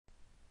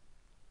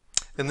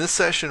In this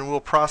session, we'll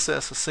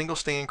process a single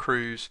stand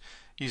cruise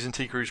using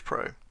TCruise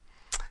Pro.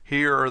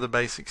 Here are the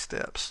basic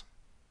steps.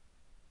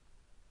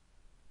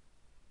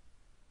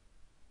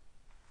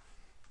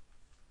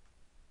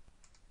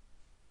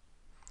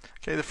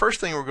 Okay, the first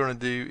thing we're going to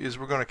do is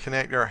we're going to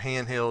connect our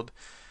handheld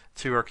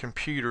to our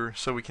computer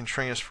so we can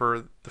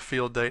transfer the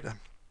field data.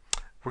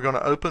 We're going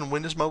to open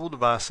Windows Mobile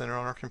Device Center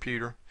on our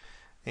computer,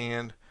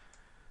 and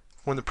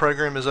when the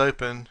program is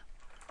open,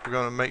 we're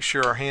going to make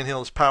sure our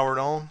handheld is powered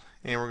on,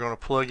 and we're going to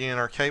plug in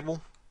our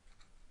cable,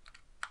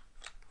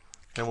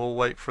 and we'll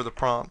wait for the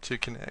prompt to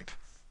connect.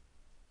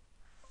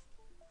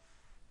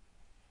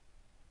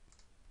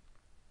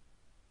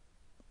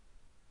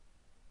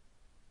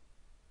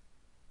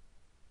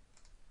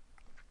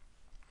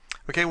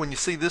 Okay, when you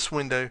see this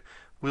window,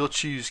 we'll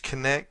choose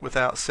Connect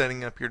without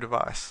setting up your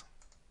device.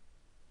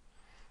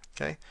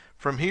 Okay,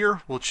 from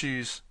here we'll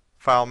choose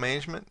File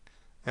Management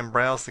and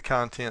browse the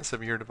contents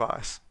of your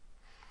device.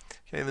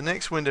 Okay, the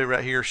next window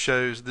right here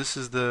shows this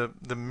is the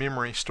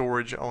memory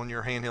storage on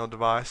your handheld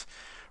device.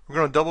 We're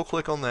going to double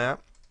click on that,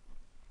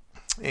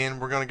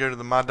 and we're going to go to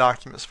the My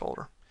Documents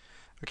folder.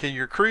 Okay,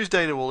 your cruise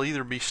data will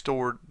either be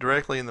stored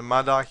directly in the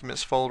My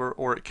Documents folder,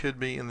 or it could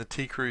be in the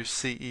TCruise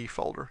CE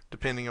folder,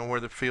 depending on where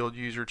the field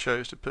user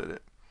chose to put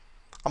it.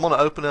 I'm going to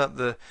open up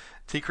the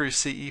TCruise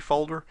CE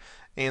folder,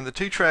 and the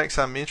two tracks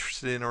I'm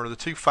interested in, or the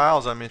two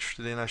files I'm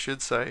interested in, I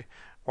should say,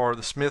 are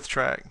the Smith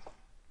track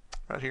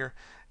right here.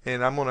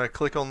 And I'm going to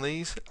click on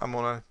these. I'm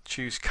going to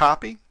choose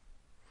Copy,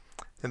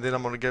 and then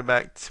I'm going to go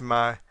back to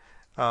my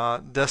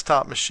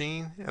desktop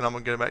machine, and I'm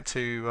going to go back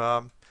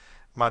to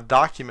my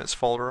Documents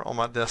folder on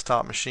my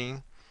desktop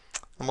machine.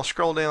 I'm going to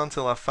scroll down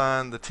until I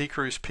find the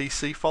TCruise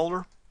PC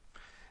folder,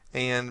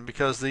 and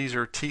because these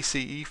are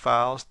TCE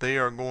files, they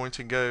are going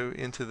to go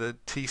into the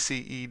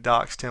TCE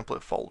Docs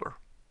template folder.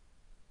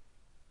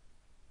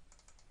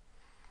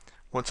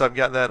 Once I've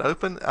got that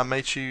open, I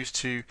may choose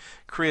to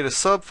create a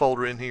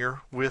subfolder in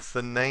here with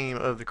the name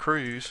of the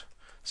cruise.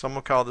 So I'm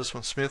going to call this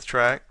one Smith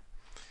Track,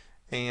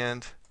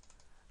 and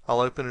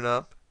I'll open it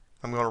up.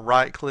 I'm going to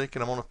right click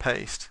and I'm going to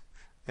paste.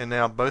 And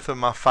now both of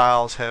my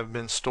files have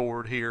been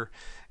stored here,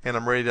 and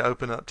I'm ready to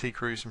open up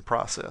TCruise and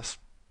process.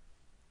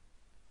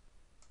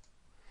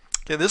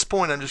 Okay, at this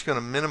point I'm just going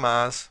to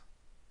minimize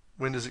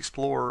Windows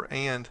Explorer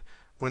and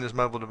Windows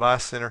Mobile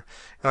Device Center,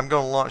 and I'm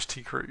going to launch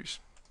TCruise.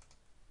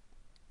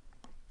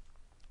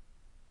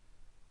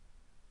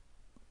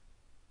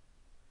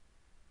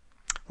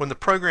 When the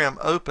program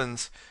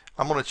opens,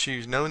 I'm going to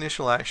choose No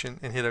Initial Action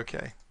and hit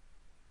OK.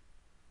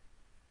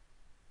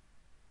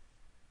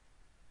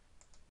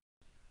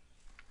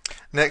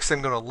 Next,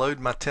 I'm going to load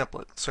my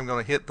template. So I'm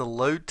going to hit the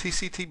Load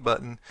TCT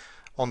button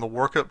on the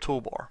Workup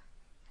toolbar.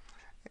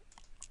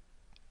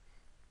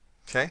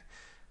 Okay.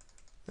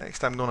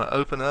 Next, I'm going to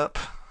open up.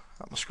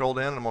 I'm going to scroll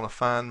down and I'm going to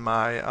find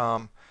my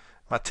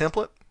my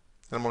template,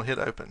 and I'm going to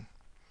hit Open.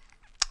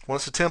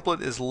 Once the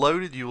template is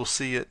loaded, you will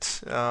see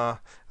it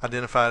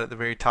identified at the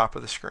very top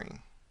of the screen.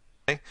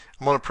 Okay.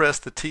 I'm going to press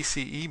the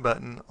TCE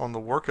button on the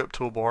Workup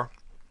toolbar,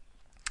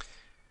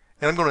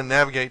 and I'm going to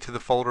navigate to the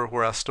folder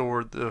where I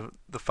stored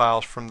the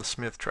files from the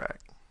Smith track.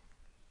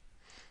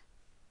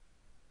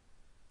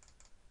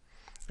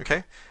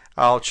 Okay,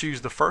 I'll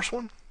choose the first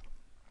one,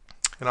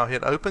 and I'll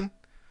hit Open.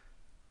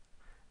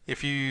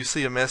 If you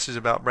see a message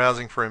about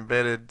browsing for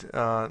embedded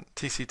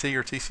TCT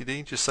or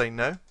TCD, just say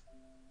no.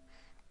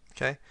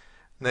 Okay.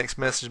 Next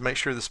message, make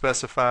sure you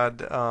specify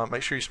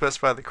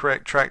the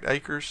correct tracked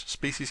acres,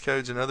 species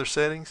codes, and other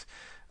settings.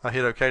 I'll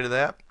hit OK to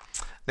that.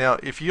 Now,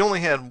 if you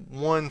only had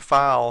one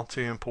file to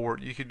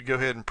import, you could go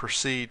ahead and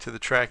proceed to the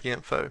track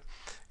info.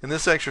 In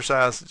this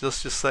exercise,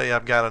 let's just say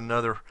I've got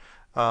another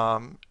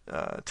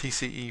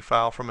TCE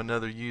file from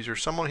another user.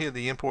 So I'm going to hit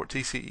the Import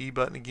TCE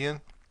button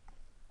again,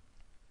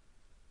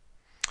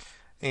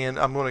 and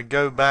I'm going to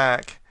go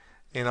back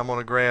and I'm going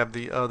to grab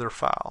the other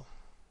file.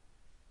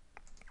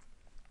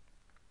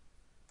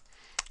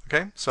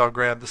 Okay, so I'll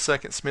grab the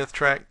second Smith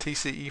track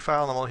TCE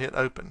file and I'm going to hit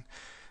Open.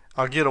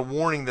 I'll get a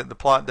warning that the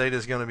plot data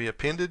is going to be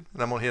appended,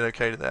 and I'm going to hit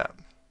OK to that.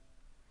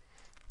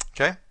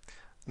 Okay,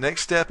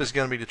 next step is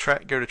going to be to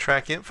go to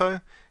Track Info.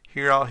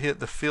 Here I'll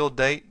hit the Field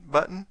Date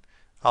button.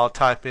 I'll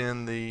type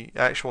in the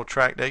actual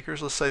tracked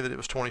acres. Let's say that it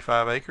was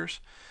 25 acres,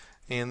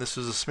 and this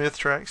is a Smith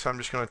track, so I'm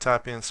just going to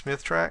type in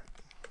Smith track,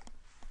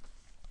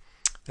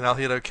 and I'll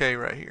hit OK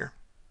right here.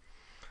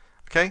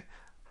 Okay.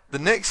 The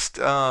next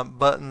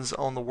buttons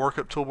on the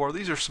Workup toolbar,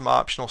 these are some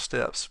optional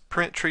steps.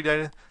 Print tree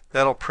data,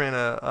 that'll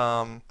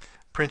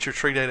print your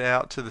tree data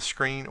out to the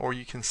screen, or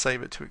you can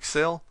save it to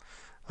Excel.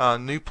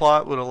 New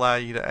plot would allow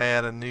you to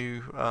add a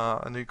new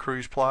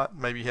cruise plot.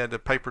 Maybe you had to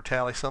paper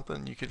tally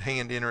something, you could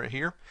hand enter it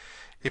here.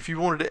 If you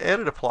wanted to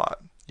edit a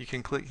plot, you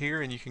can click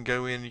here and you can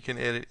go in and you can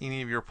edit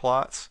any of your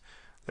plots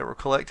that were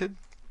collected.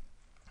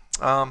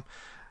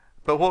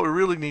 But what we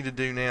really need to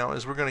do now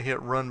is we're going to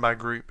hit Run by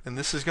Group, and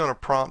this is going to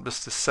prompt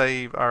us to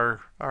save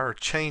our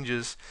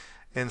changes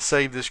and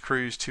save this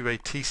cruise to a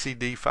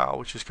TCD file,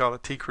 which is called a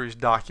TCruise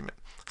document.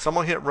 So I'm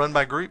going to hit Run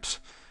by Groups.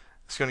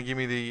 It's going to give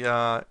me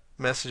the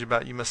message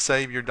about you must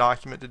save your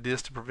document to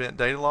disk to prevent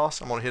data loss.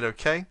 I'm going to hit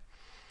OK,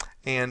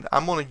 and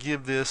I'm going to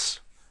give this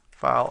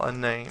file a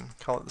name.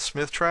 Call it the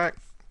Smith track,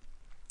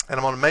 and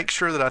I'm going to make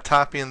sure that I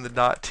type in the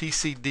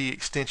 .tcd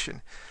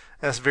extension.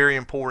 That's very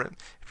important.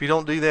 If you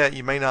don't do that,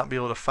 you may not be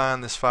able to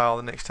find this file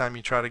the next time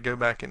you try to go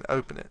back and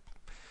open it,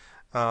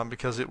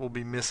 because it will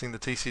be missing the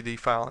TCD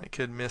file and it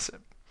could miss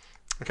it.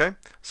 Okay,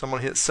 so I'm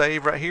going to hit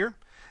save right here,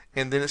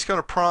 and then it's going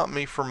to prompt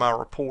me for my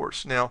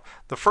reports. Now,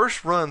 the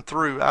first run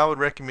through, I would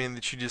recommend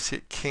that you just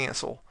hit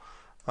cancel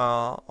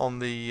on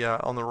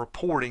the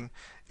reporting,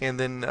 and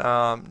then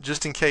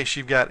just in case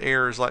you've got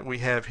errors like we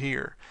have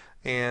here.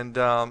 And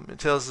it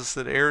tells us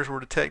that errors were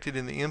detected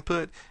in the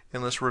input,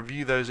 and let's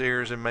review those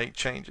errors and make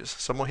changes.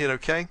 So I'm going to hit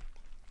OK.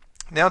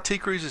 Now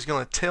TCruise is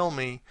going to tell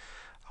me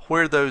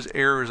where those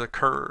errors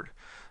occurred.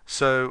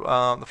 So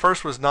the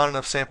first was not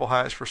enough sample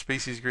heights for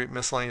species group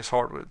miscellaneous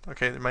hardwood.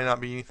 Okay, there may not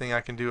be anything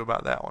I can do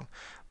about that one.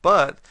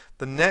 But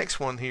the next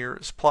one here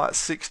is plot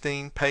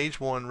 16, page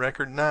 1,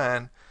 record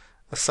 9,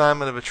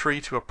 assignment of a tree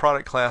to a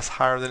product class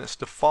higher than its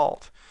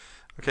default.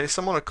 Okay,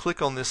 so I'm going to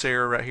click on this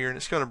error right here, and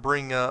it's going to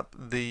bring up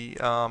the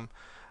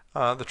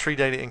tree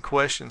data in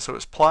question. So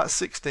it's plot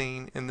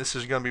 16, and this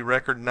is going to be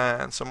record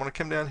 9. So I'm going to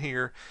come down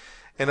here,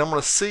 and I'm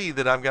going to see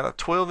that I've got a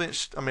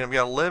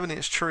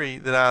 11-inch tree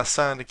that I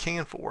assigned a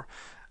can for.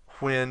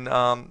 When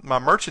my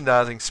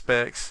merchandising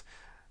specs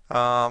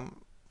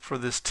for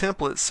this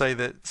template say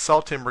that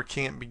saw timber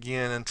can't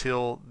begin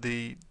until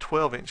the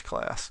 12-inch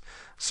class.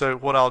 So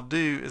what I'll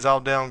do is I'll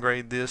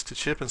downgrade this to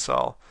chip and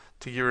saw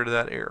to get rid of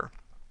that error.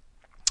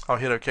 I'll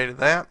hit OK to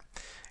that.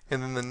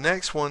 And then the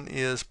next one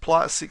is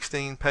plot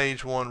 16,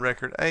 page 1,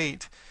 record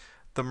 8.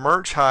 The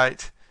merch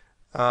height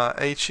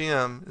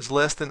HM is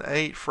less than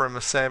 8 for a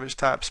Misavage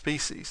type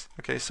species.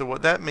 Okay, so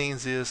what that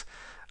means is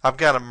I've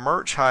got a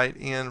merch height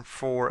in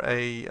for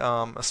a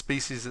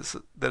species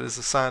that is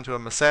assigned to a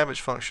Misavage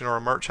function or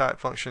a merch height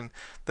function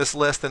that's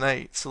less than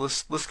 8. So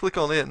let's click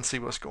on it and see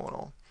what's going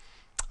on.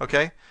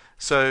 Okay,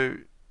 so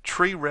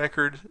tree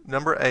record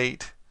number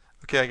 8.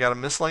 Okay, I got a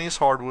miscellaneous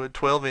hardwood,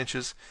 12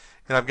 inches,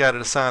 and I've got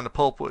it assigned to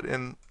pulpwood,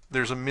 and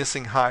there's a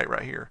missing height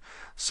right here.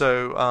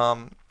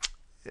 So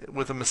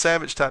with a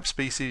Misavage type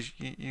species,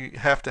 you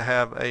have to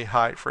have a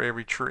height for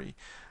every tree.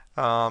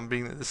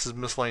 Being that this is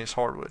miscellaneous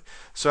hardwood.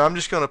 So I'm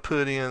just going to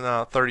put in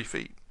 30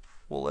 feet.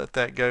 We'll let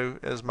that go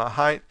as my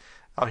height.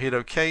 I'll hit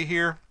OK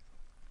here,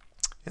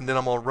 and then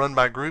I'm going to run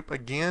by group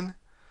again,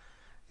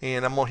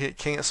 and I'm going to hit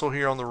cancel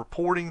here on the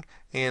reporting,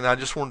 and I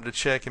just wanted to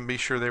check and be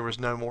sure there was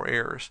no more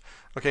errors.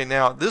 Okay,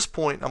 now at this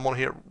point I'm going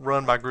to hit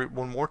run by group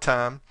one more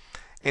time,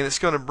 and it's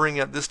going to bring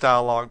up this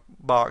dialog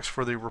box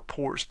for the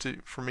reports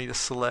for me to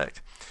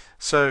select.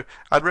 So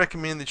I'd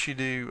recommend that you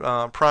do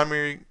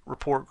primary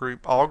report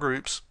group, all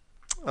groups,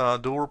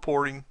 dual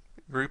reporting,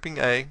 grouping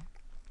A,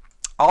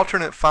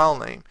 alternate file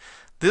name.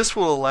 This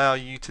will allow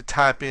you to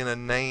type in a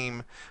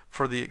name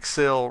for the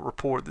Excel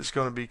report that's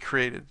going to be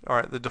created.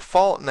 Alright, the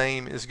default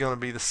name is going to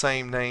be the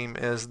same name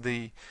as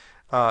the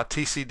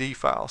TCD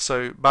file.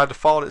 So by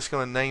default it's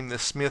going to name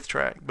this Smith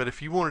track, but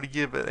if you wanted to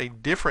give it a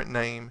different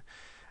name,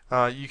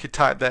 you could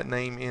type that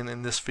name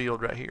in this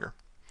field right here.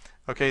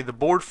 Okay, the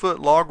board foot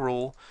log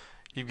rule,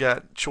 you've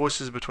got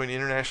choices between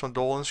International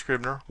Dole and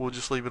Scribner. We'll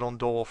just leave it on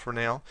Dole for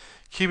now.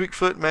 Cubic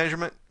foot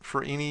measurement,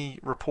 for any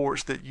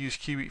reports that use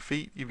cubic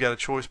feet, you've got a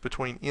choice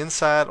between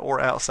inside or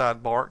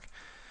outside bark.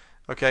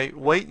 Okay,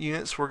 weight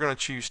units, we're going to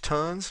choose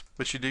tons,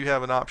 but you do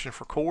have an option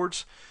for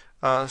cords.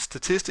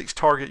 Statistics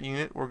target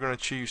unit, we're going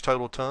to choose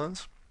total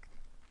tons.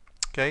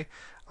 Okay,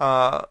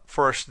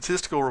 for our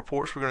statistical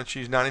reports, we're going to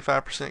choose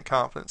 95%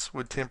 confidence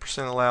with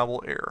 10%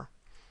 allowable error.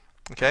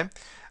 Okay.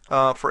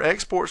 For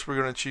exports, we're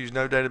going to choose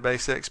no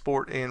database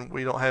export, and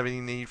we don't have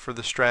any need for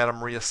the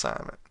stratum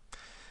reassignment.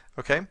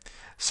 Okay,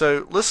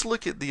 so let's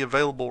look at the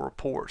available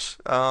reports.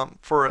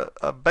 For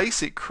a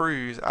basic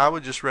cruise, I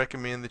would just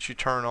recommend that you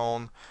turn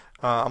on.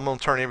 I'm going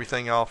to turn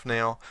everything off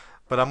now,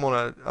 but I'm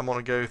going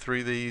to go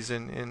through these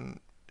and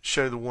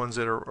show the ones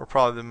that are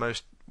probably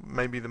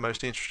maybe the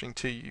most interesting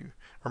to you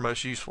or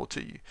most useful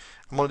to you.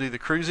 I'm going to do the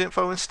cruise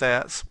info and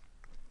stats.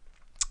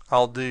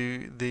 I'll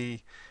do the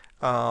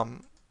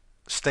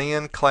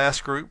Stan class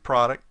group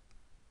product,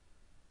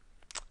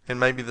 and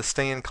maybe the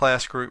Stan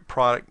class group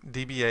product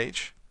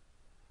DBH.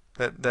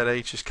 That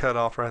H is cut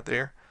off right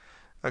there.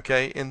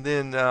 Okay, and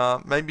then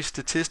maybe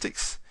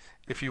statistics.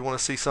 If you want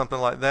to see something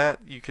like that,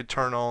 you could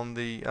turn on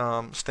the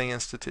Stan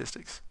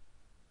statistics.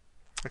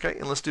 Okay,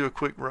 and let's do a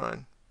quick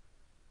run.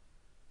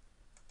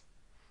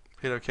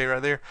 Hit OK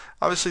right there.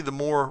 Obviously, the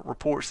more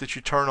reports that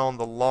you turn on,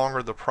 the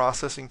longer the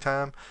processing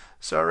time.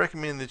 So I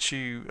recommend that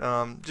you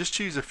just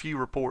choose a few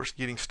reports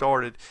getting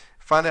started.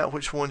 Find out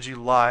which ones you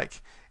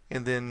like,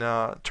 and then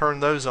turn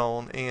those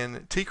on.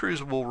 And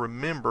TCruise will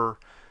remember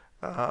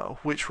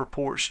which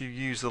reports you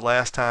used the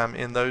last time,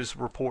 and those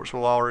reports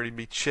will already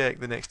be checked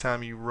the next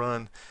time you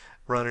run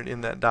it in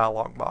that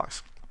dialog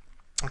box.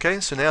 Okay,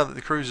 so now that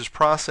the cruise is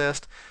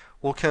processed,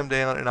 we'll come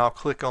down and I'll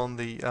click on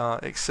the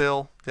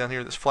Excel down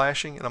here that's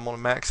flashing, and I'm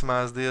going to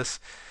maximize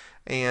this.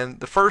 And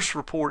the first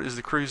report is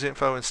the cruise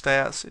info and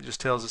stats. It just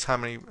tells us how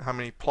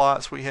many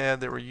plots we had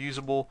that were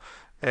usable,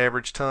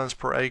 average tons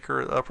per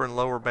acre, upper and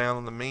lower bound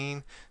on the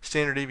mean,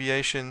 standard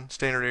deviation,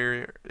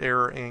 standard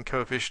error, and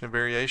coefficient of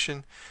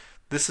variation.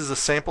 This is a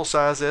sample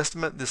size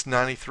estimate. This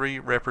 93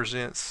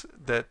 represents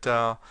that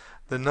the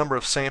number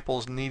of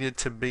samples needed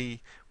to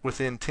be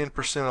within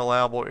 10%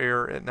 allowable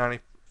error at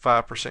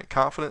 95%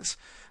 confidence.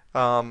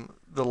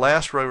 The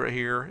last row right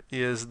here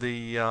is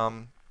the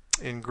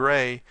in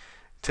gray,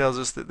 tells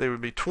us that there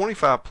would be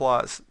 25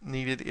 plots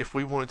needed if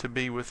we wanted to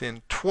be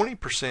within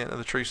 20% of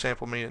the true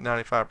sample mean at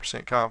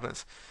 95%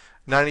 confidence,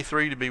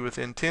 93 to be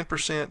within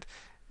 10%,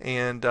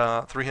 and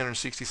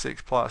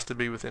 366 plots to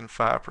be within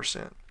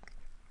 5%.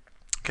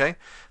 Okay,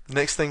 the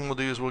next thing we'll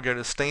do is we'll go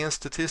to stand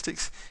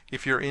statistics.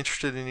 If you're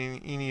interested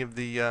in any of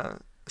the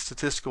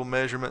statistical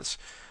measurements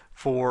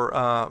for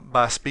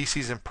by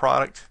species and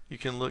product, you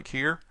can look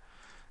here,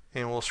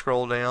 and we'll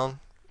scroll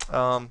down.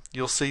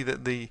 You'll see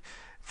that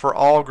for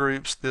all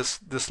groups,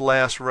 this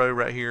last row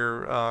right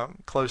here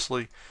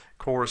closely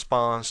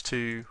corresponds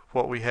to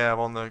what we have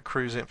on the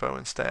cruise info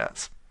and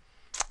stats.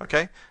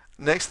 Okay,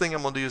 next thing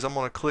I'm going to do is I'm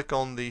going to click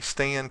on the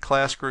stand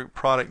class group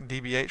product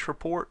DBH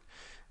report,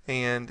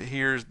 and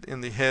here's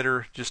in the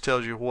header just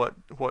tells you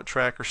what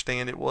track or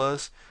stand it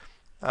was,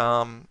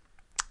 and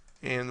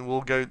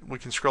we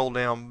can scroll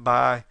down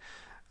by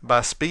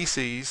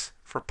species.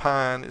 For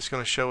pine, it's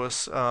going to show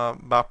us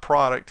by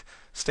product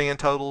stand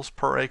totals,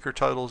 per acre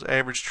totals,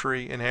 average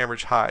tree, and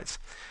average heights.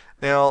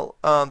 Now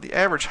the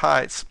average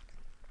heights,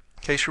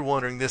 in case you're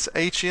wondering, this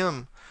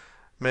HM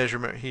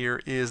measurement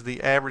here is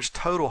the average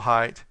total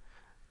height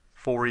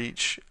for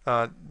each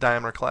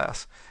diameter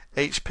class.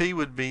 HP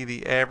would be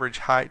the average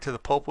height to the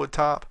pulpwood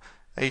top.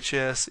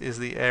 HS is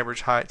the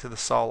average height to the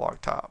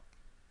sawlog top.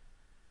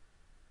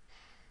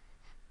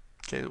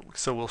 Okay,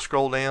 so we'll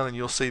scroll down and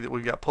you'll see that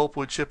we've got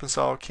pulpwood, chip and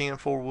saw,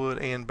 camphor wood,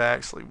 and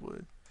Baxley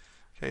wood.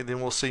 Okay, then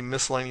we'll see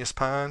miscellaneous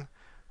pine,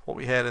 what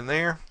we had in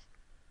there.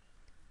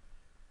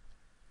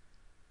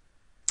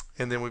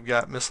 And then we've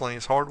got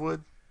miscellaneous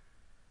hardwood.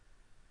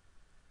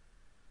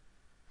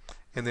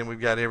 And then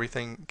we've got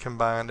everything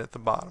combined at the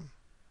bottom.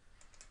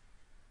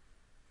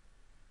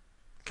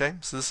 Okay,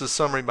 so this is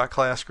summary by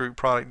class group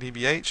product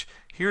DBH.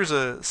 Here's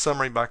a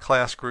summary by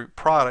class group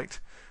product.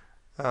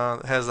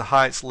 It has the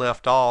heights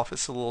left off.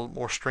 It's a little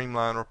more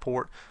streamlined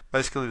report,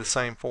 basically the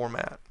same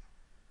format.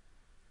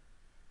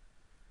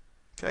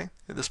 Okay,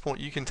 at this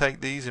point you can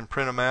take these and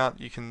print them out.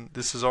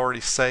 This is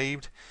already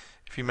saved.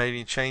 If you made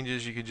any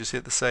changes, you could just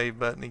hit the save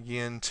button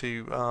again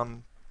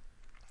to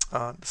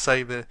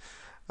save the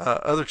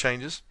other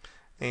changes,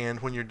 and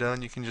when you're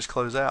done you can just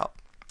close out,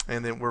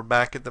 and then we're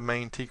back at the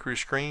main TCruise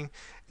screen.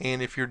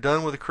 And if you're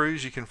done with the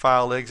cruise, you can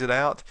file exit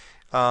out.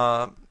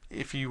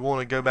 If you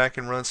want to go back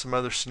and run some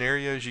other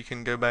scenarios, you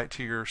can go back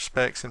to your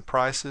specs and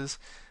prices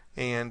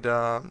and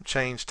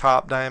change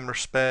top diameter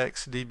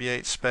specs,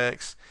 DBH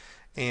specs,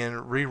 and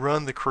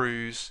rerun the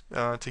cruise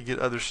to get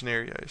other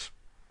scenarios.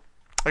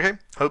 Okay,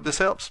 hope this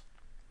helps.